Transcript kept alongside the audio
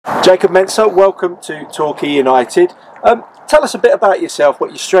Jacob Mensah, welcome to Torquay United. Tell us a bit about yourself, what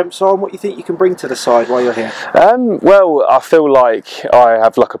your strengths are and what you think you can bring to the side while you're here. Well, I feel like I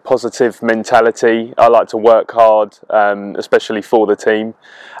have like a positive mentality. I like to work hard, especially for the team.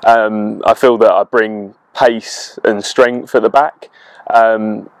 I feel that I bring pace and strength at the back,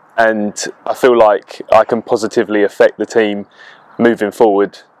 and I feel like I can positively affect the team moving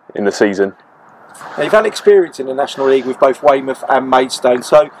forward in the season. Now, you've had experience in the National League with both Weymouth and Maidstone,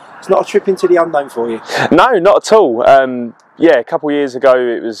 so it's not a trip into the unknown for you? No, not at all. Yeah, a couple of years ago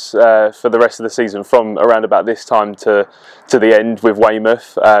it was for the rest of the season, from around about this time to the end with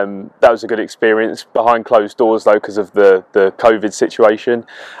Weymouth. That was a good experience, behind closed doors though because of the COVID situation.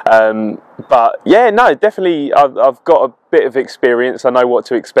 But yeah, no, definitely I've got a bit of experience. I know what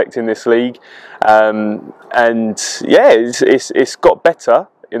to expect in this league, and yeah, it's got better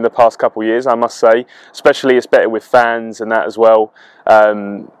in the past couple of years, I must say. Especially it's better with fans and that as well.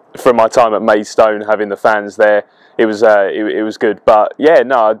 From my time at Maidstone, having the fans there, it was good. But yeah,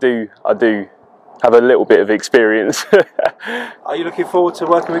 no, I do have a little bit of experience. Are you looking forward to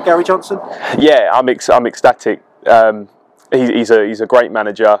working with Gary Johnson? Yeah, I'm ecstatic. He's a great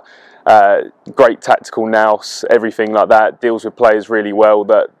manager, great tactical nous, everything like that. Deals with players really well.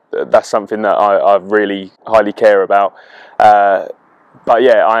 That's something that I really highly care about. But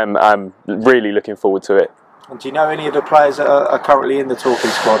yeah, I'm really looking forward to it. And do you know any of the players that are currently in the Torquay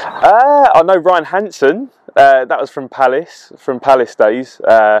squad? I know Ryan Hansen. That was from Palace days.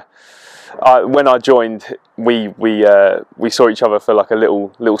 When I joined, we saw each other for like a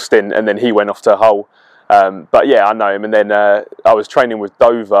little stint, and then he went off to Hull. But yeah, I know him. And then I was training with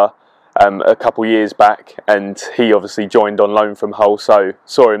Dover a couple years back, and he obviously joined on loan from Hull, so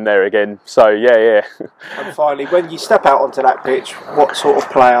saw him there again. So yeah. And finally, when you step out onto that pitch, what sort of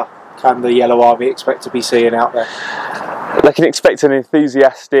player can the Yellow Army expect to be seeing out there? They can expect an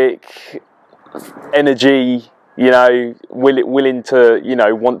enthusiastic, energy, willing to,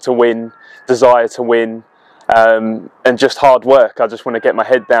 want to win, desire to win, and just hard work. I just want to get my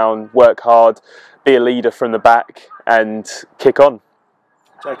head down, work hard, be a leader from the back, and kick on.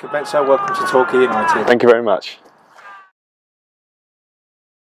 Jacob Mensah, welcome to Torquay United. Thank you very much.